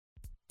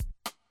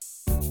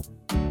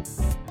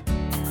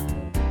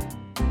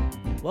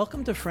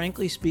Welcome to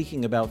Frankly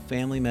Speaking About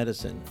Family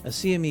Medicine, a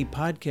CME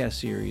podcast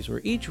series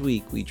where each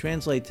week we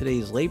translate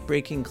today's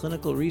late-breaking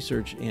clinical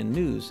research and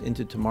news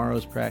into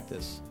tomorrow's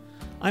practice.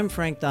 I'm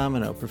Frank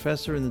Domino,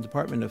 professor in the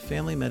Department of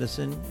Family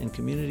Medicine and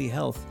Community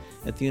Health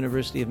at the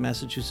University of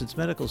Massachusetts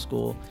Medical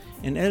School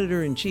and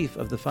editor-in-chief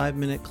of the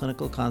 5-Minute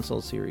Clinical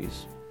Consult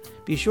series.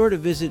 Be sure to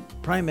visit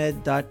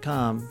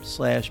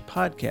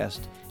primed.com/podcast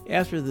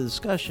after the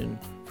discussion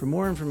for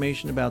more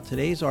information about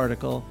today's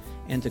article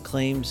and to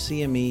claim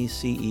CME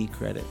CE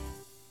credit.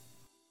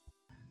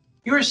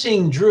 You are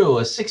seeing Drew,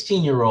 a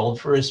 16-year-old,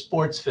 for his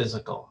sports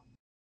physical.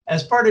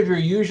 As part of your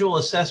usual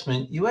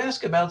assessment, you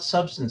ask about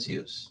substance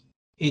use.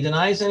 He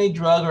denies any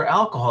drug or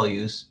alcohol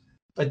use,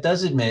 but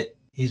does admit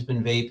he's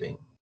been vaping.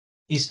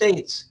 He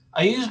states,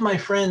 "I use my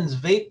friend's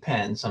vape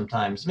pen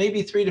sometimes,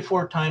 maybe 3 to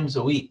 4 times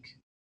a week."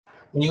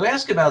 When you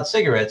ask about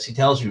cigarettes, he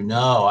tells you,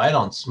 "No, I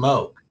don't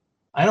smoke.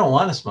 I don't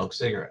want to smoke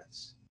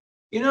cigarettes."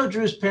 You know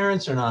Drew's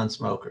parents are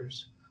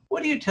non-smokers.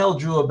 What do you tell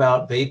Drew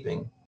about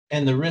vaping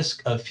and the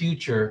risk of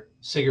future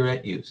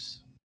cigarette use?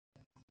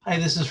 Hi,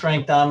 this is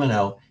Frank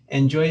Domino,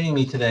 and joining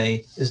me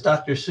today is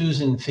Dr.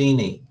 Susan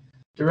Feeney,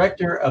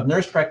 Director of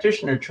Nurse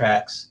Practitioner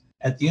Tracks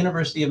at the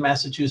University of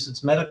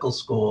Massachusetts Medical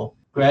School,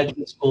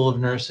 Graduate School of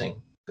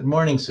Nursing. Good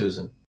morning,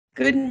 Susan.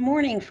 Good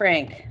morning,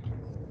 Frank.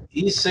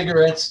 These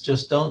cigarettes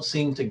just don't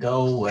seem to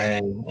go away,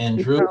 and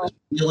Drew is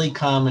really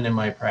common in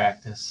my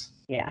practice.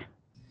 Yeah.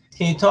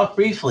 Can you talk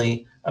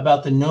briefly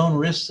about the known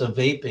risks of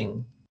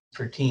vaping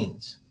for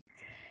teens?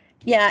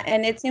 Yeah,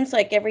 and it seems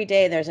like every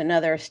day there's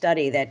another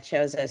study that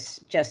shows us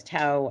just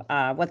how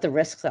what the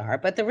risks are.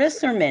 But the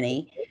risks are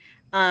many.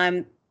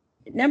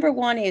 Number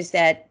one is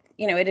that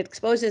it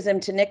exposes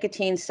them to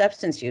nicotine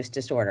substance use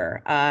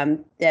disorder.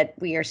 That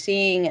we are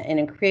seeing an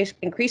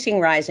increasing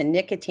rise in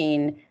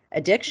nicotine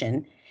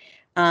addiction.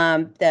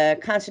 The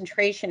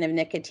concentration of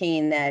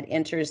nicotine that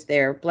enters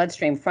their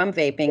bloodstream from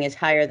vaping is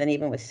higher than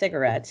even with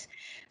cigarettes.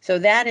 So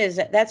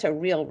that's a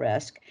real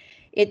risk.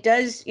 It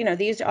does,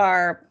 these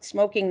are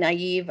smoking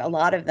naive, a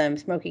lot of them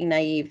smoking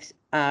naive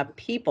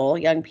people,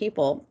 young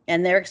people,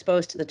 and they're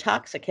exposed to the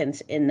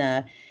toxicants in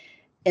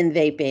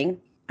vaping.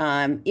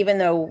 Even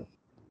though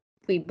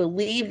we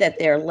believe that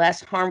they're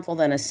less harmful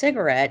than a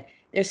cigarette,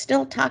 there's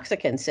still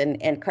toxicants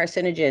and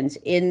carcinogens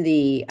in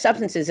the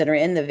substances that are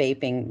in the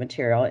vaping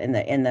material, in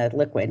the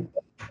liquid.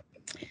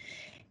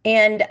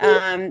 And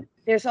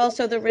there's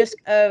also the risk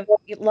of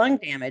lung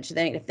damage.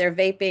 If they're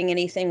vaping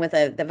anything with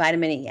the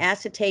vitamin E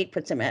acetate,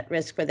 puts them at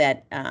risk for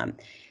that,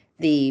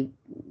 the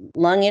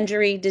lung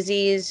injury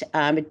disease.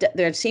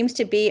 There seems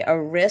to be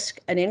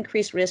an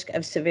increased risk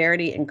of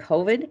severity in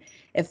COVID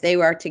if they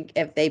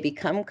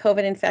become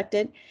COVID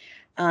infected.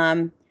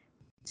 And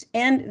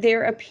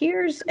there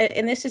appears,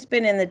 and this has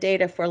been in the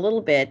data for a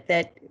little bit,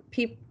 that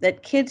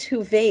kids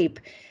who vape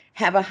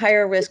have a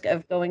higher risk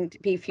of going to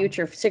be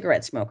future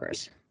cigarette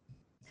smokers.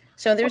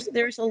 So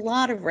there's a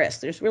lot of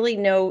risk. There's really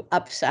no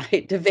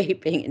upside to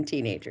vaping in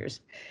teenagers.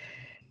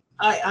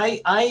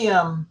 I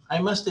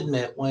must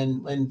admit,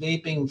 when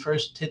vaping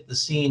first hit the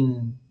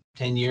scene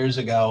 10 years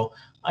ago,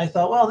 I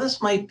thought, well,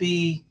 this might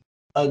be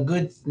a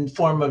good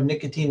form of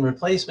nicotine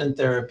replacement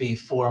therapy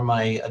for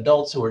my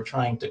adults who are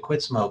trying to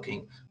quit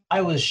smoking.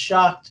 I was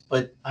shocked,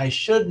 but I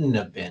shouldn't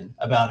have been,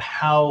 about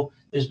how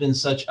there's been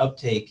such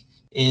uptake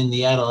in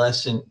the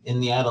adolescent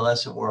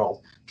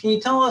world. Can you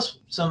tell us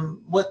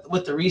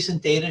what the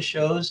recent data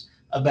shows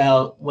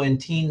about when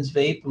teens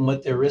vape and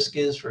what their risk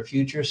is for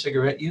future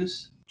cigarette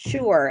use?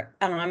 Sure.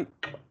 And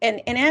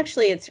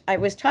actually, I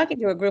was talking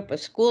to a group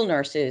of school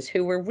nurses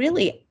who were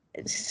really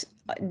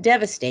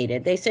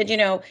devastated. They said,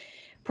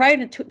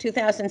 prior to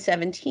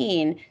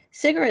 2017,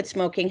 cigarette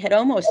smoking had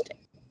almost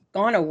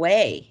gone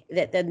away,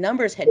 that the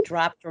numbers had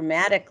dropped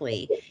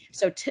dramatically.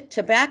 So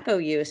tobacco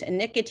use and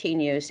nicotine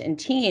use in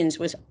teens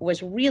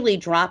was really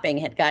dropping,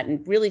 had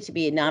gotten really to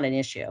be not an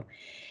issue.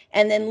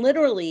 And then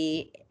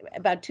literally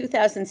about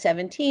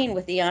 2017,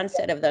 with the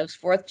onset of those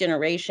 4th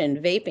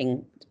generation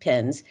vaping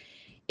pens,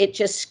 it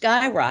just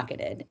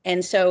skyrocketed.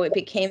 And so it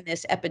became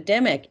this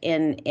epidemic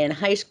in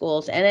high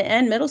schools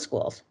and middle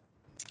schools.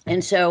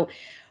 And so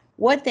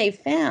what they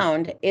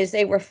found is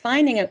they were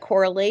finding a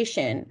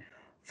correlation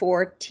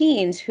for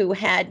teens who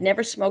had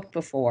never smoked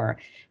before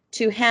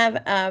to have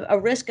a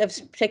risk of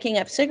picking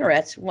up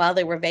cigarettes while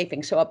they were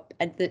vaping. So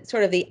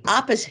sort of the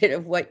opposite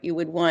of what you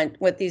would want,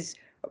 what these,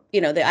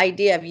 the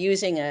idea of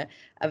using a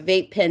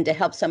vape pen to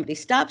help somebody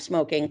stop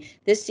smoking.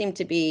 This seemed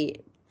to be,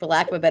 for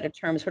lack of a better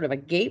term, sort of a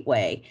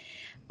gateway.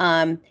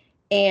 And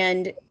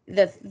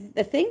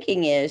the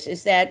thinking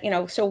is that,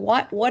 so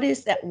what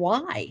is that?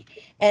 Why?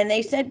 And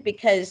they said,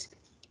 because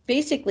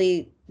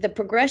basically the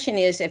progression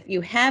is, if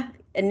you have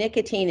a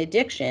nicotine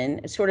addiction,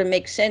 it sort of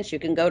makes sense. You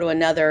can go to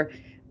another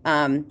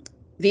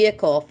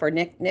vehicle for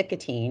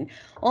nicotine.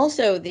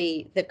 Also,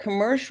 the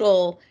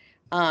commercial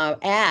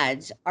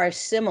ads are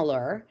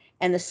similar,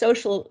 and the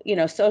social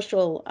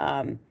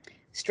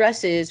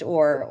stresses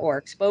or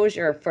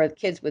exposure for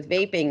kids with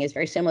vaping is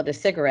very similar to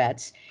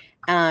cigarettes,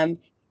 and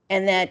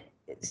that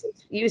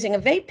using a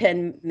vape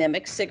pen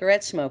mimics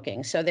cigarette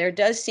smoking. So there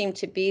does seem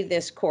to be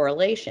this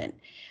correlation.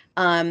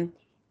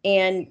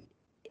 And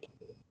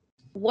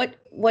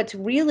what's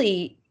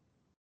really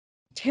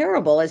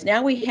terrible is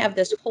now we have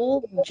this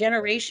whole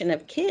generation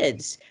of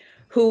kids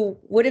who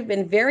would have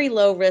been very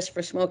low risk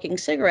for smoking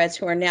cigarettes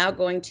who are now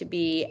going to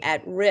be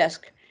at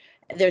risk.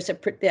 There's a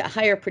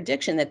higher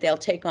prediction that they'll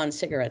take on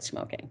cigarette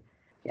smoking.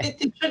 Yeah.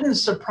 It shouldn't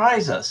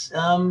surprise us.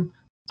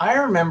 I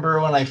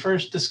remember when I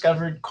first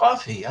discovered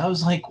coffee, I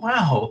was like,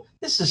 wow,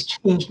 this has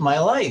changed my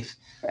life.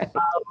 Right.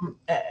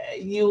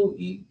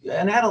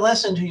 An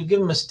adolescent who you give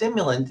them a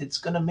stimulant, it's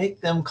going to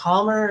make them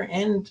calmer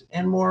and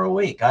more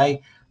awake.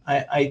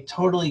 I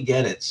totally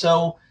get it.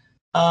 So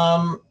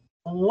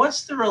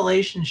what's the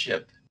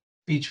relationship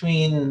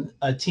between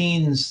a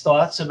teen's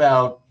thoughts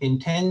about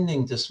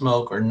intending to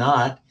smoke or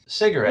not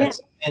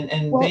cigarettes and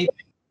vaping?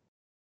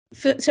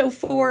 So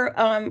for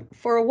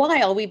a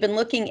while, we've been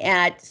looking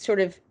at sort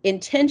of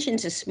intention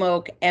to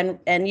smoke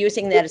and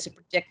using that as a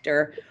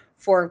predictor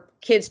for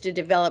kids to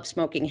develop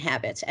smoking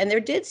habits. And there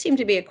did seem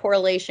to be a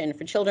correlation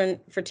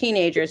for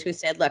teenagers who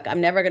said, look,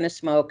 I'm never going to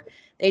smoke.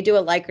 They do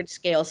a Likert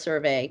scale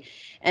survey,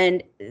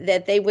 and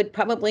that they would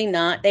probably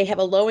not, they have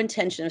a low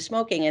intention of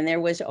smoking. And there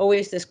was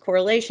always this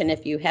correlation.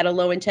 If you had a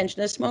low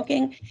intention of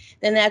smoking,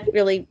 then that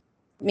really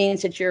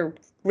means that your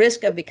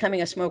risk of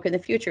becoming a smoker in the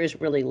future is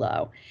really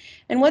low.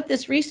 And what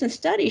this recent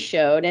study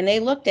showed, and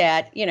they looked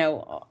at,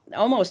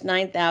 almost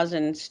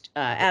 9,000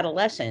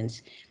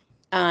 adolescents,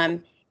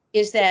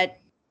 is that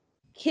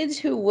kids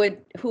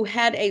who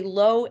had a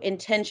low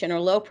intention or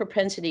low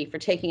propensity for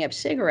taking up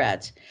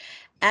cigarettes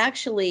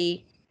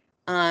actually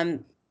had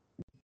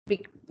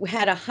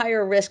a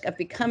higher risk of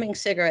becoming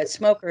cigarette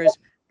smokers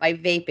by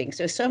vaping.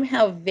 So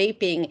somehow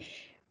vaping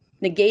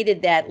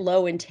negated that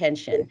low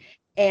intention.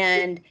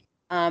 And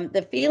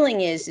the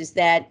feeling is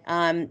that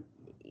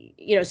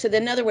so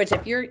in other words,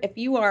 if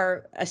you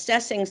are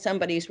assessing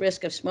somebody's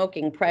risk of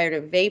smoking prior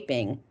to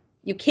vaping,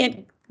 you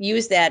can't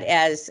use that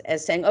as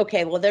saying,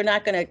 okay, well, they're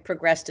not going to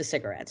progress to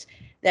cigarettes.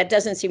 That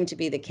doesn't seem to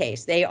be the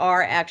case. They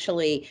are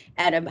actually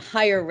at a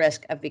higher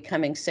risk of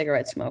becoming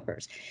cigarette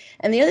smokers.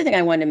 And the other thing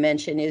I want to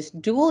mention is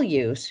dual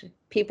use.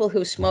 People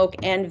who smoke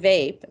and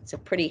vape, it's a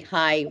pretty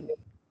high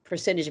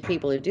percentage of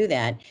people who do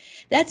that.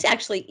 That's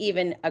actually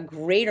even a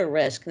greater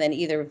risk than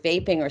either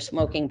vaping or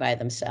smoking by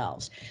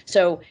themselves.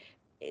 So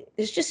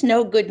there's just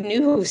no good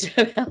news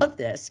about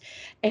this.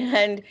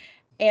 And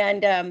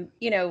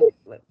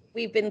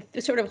we've been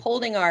sort of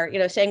holding our,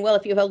 saying, well,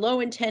 if you have a low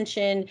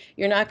intention,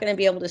 you're not going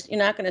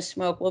to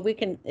smoke. Well,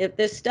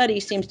 this study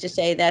seems to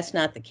say that's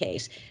not the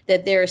case,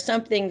 that there is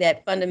something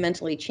that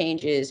fundamentally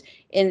changes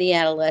in the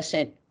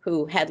adolescent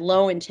who had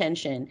low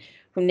intention,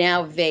 who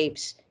now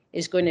vapes,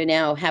 is going to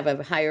now have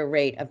a higher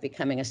rate of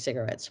becoming a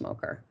cigarette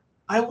smoker.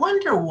 I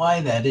wonder why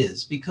that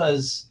is,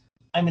 because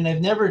I've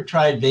never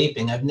tried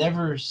vaping. I've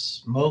never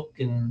smoked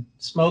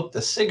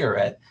a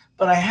cigarette.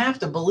 But I have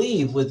to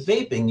believe with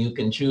vaping, you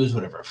can choose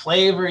whatever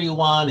flavor you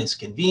want. It's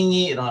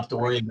convenient. You don't have to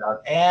worry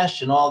about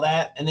ash and all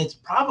that. And it's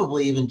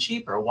probably even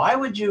cheaper. Why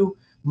would you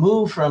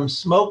move from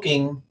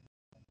smoking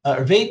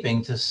or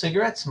vaping to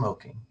cigarette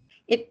smoking?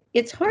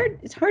 It's hard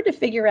to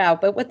figure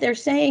out. But what they're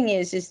saying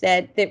is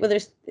that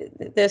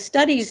the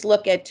studies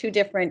look at two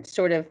different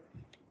sort of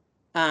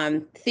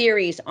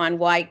theories on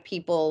why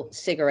people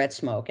cigarette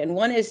smoke. And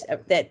one is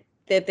that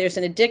there's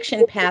an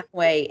addiction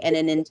pathway and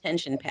an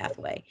intention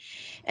pathway.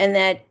 And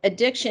that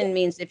addiction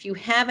means if you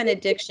have an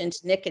addiction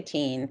to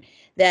nicotine,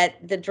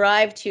 that the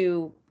drive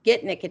to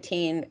get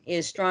nicotine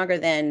is stronger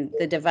than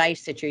the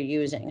device that you're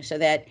using. So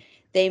that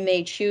they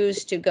may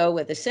choose to go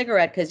with a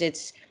cigarette because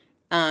it's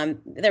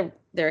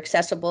they're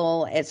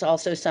accessible. It's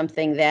also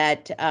something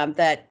that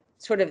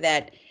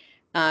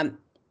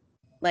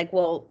like,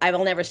 well,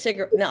 I'll never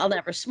smoke.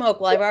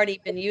 Well, I've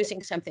already been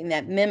using something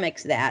that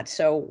mimics that,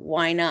 so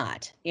why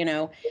not?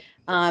 And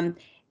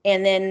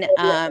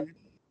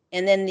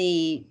then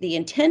the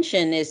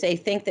intention is they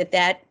think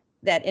that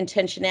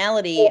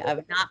intentionality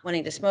of not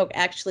wanting to smoke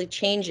actually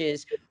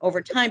changes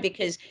over time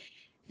because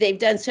they've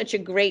done such a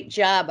great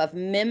job of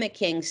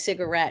mimicking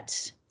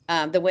cigarettes.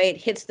 The way it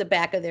hits the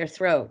back of their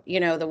throat,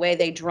 the way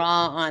they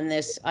draw on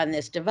this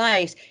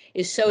device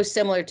is so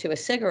similar to a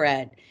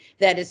cigarette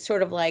that it's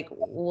sort of like,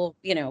 well,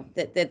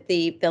 that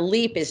the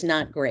leap is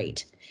not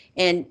great,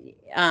 and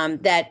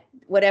that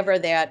whatever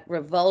that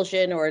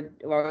revulsion or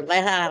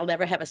I'll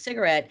never have a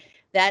cigarette,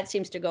 that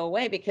seems to go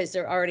away because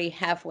they're already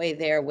halfway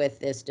there with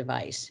this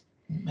device.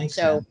 Makes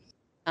sense.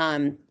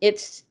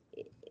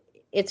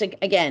 It's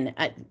again,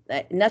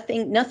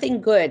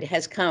 nothing good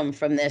has come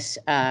from this,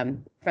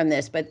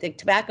 but the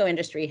tobacco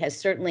industry has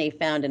certainly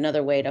found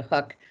another way to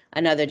hook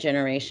another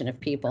generation of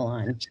people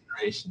on.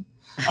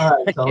 All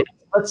right, so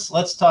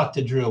let's talk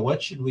to Drew.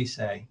 What should we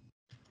say?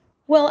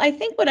 Well, I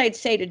think what I'd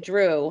say to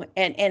Drew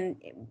and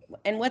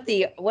what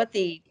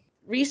the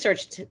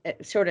research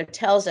sort of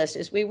tells us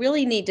is we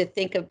really need to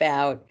think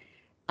about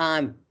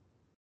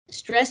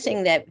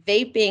stressing that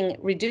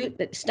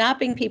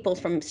stopping people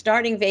from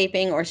starting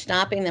vaping or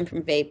stopping them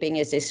from vaping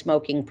is a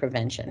smoking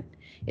prevention.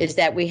 is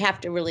that we have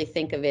to really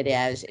think of it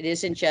as it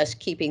isn't just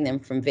keeping them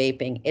from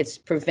vaping, it's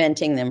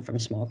preventing them from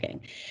smoking.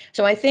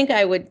 So I think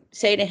I would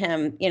say to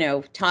him,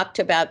 talk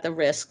about the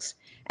risks.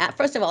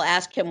 First of all,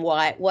 ask him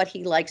what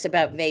he likes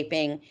about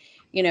vaping,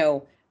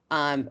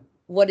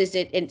 what is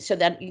it, and so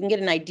that you can get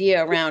an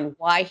idea around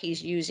why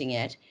he's using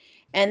it.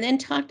 And then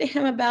talk to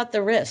him about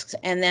the risks,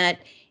 and that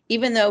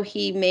even though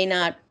he may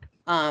not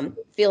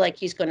feel like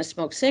he's going to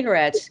smoke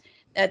cigarettes,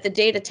 that the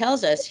data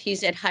tells us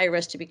he's at high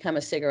risk to become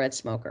a cigarette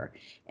smoker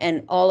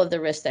and all of the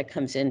risk that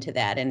comes into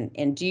that.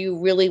 And do you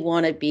really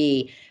want to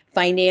be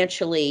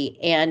financially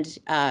and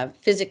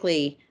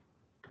physically,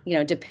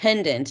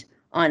 dependent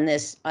on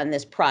this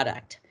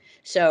product?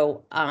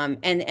 So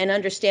and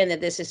understand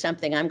that this is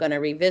something I'm going to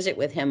revisit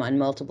with him on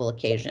multiple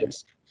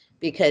occasions,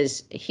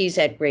 because he's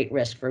at great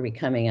risk for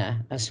becoming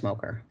a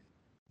smoker.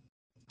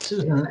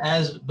 Susan,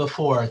 as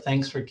before,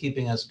 thanks for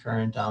keeping us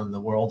current on the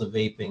world of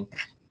vaping,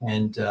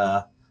 and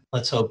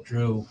let's hope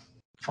Drew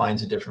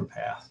finds a different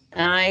path.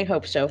 I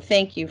hope so.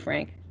 Thank you,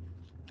 Frank.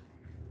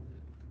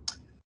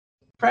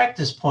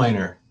 Practice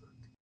pointer.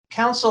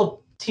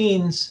 Counsel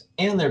teens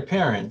and their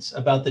parents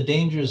about the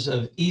dangers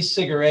of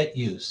e-cigarette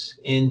use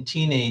in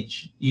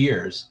teenage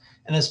years,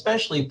 and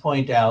especially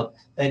point out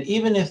that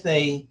even if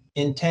they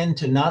intend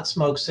to not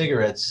smoke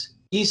cigarettes,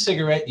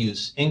 e-cigarette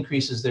use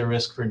increases their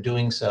risk for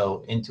doing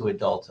so into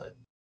adulthood.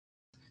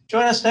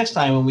 Join us next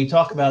time when we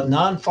talk about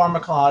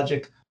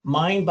non-pharmacologic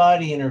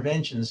mind-body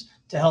interventions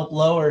to help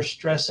lower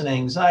stress and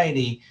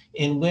anxiety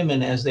in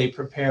women as they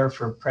prepare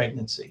for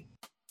pregnancy.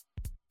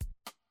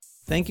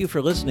 Thank you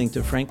for listening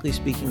to Frankly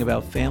Speaking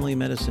About Family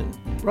Medicine,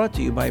 brought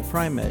to you by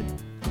Pri-Med.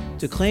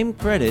 To claim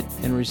credit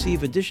and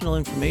receive additional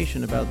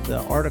information about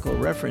the article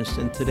referenced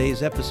in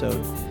today's episode,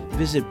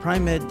 visit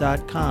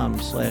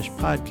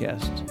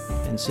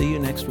primed.com/podcast, and see you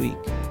next week.